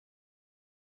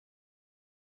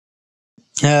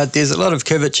There's a lot of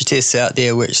curvature tests out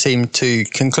there which seem to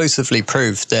conclusively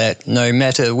prove that no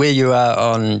matter where you are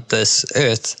on this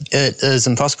Earth, it is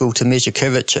impossible to measure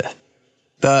curvature.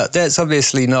 But that's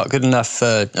obviously not good enough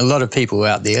for a lot of people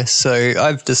out there, so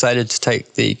I've decided to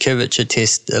take the curvature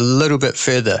test a little bit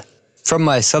further. From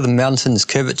my Southern Mountains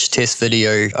curvature test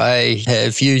video, I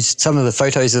have used some of the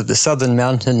photos of the Southern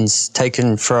Mountains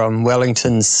taken from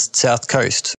Wellington's south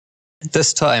coast.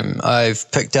 This time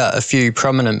I've picked out a few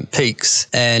prominent peaks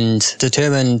and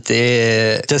determined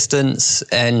their distance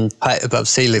and height above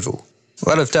sea level.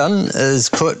 What I've done is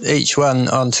put each one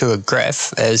onto a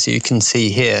graph, as you can see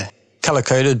here,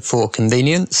 color-coded for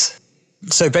convenience.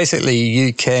 So basically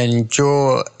you can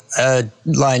draw a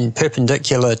line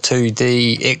perpendicular to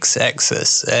the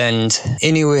x-axis, and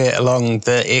anywhere along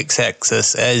the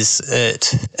x-axis as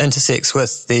it intersects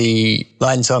with the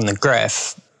lines on the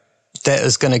graph, that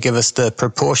is going to give us the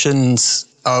proportions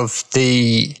of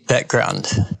the background.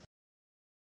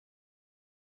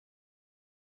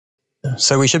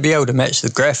 So we should be able to match the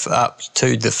graph up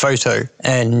to the photo,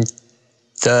 and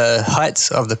the heights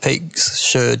of the peaks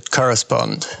should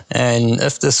correspond. And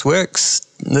if this works,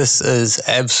 this is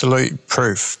absolute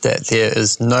proof that there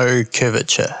is no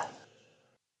curvature.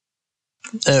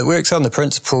 It works on the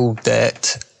principle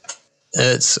that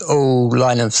it's all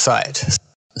line of sight.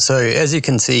 So as you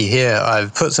can see here,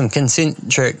 I've put some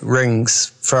concentric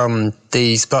rings from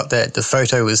the spot that the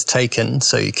photo was taken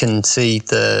so you can see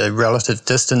the relative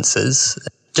distances,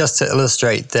 just to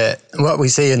illustrate that what we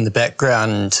see in the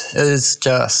background is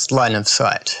just line of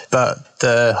sight, but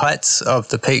the heights of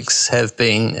the peaks have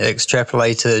been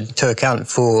extrapolated to account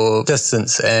for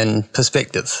distance and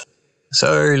perspective.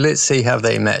 So let's see how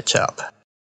they match up.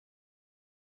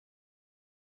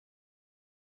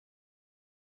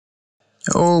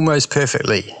 Almost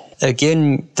perfectly.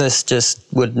 Again, this just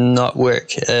would not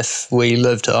work if we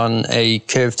lived on a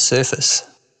curved surface.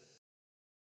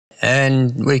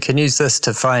 And we can use this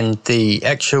to find the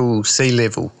actual sea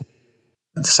level.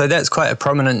 So that's quite a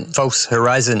prominent false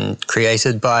horizon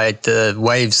created by the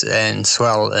waves and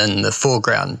swell in the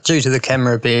foreground, due to the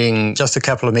camera being just a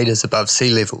couple of meters above sea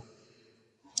level.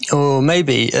 Or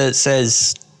maybe it's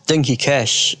as Dinky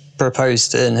Cash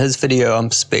proposed in his video on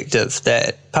perspective,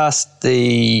 that past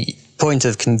the point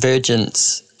of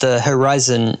convergence, the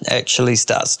horizon actually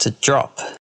starts to drop.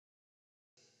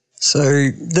 So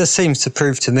this seems to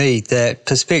prove to me that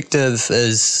perspective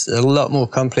is a lot more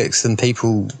complex than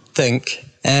people think,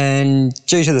 and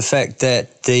due to the fact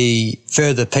that the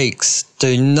further peaks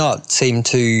do not seem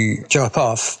to drop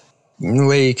off,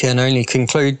 we can only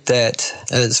conclude that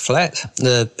it's flat.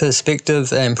 The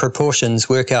perspective and proportions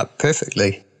work out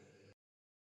perfectly.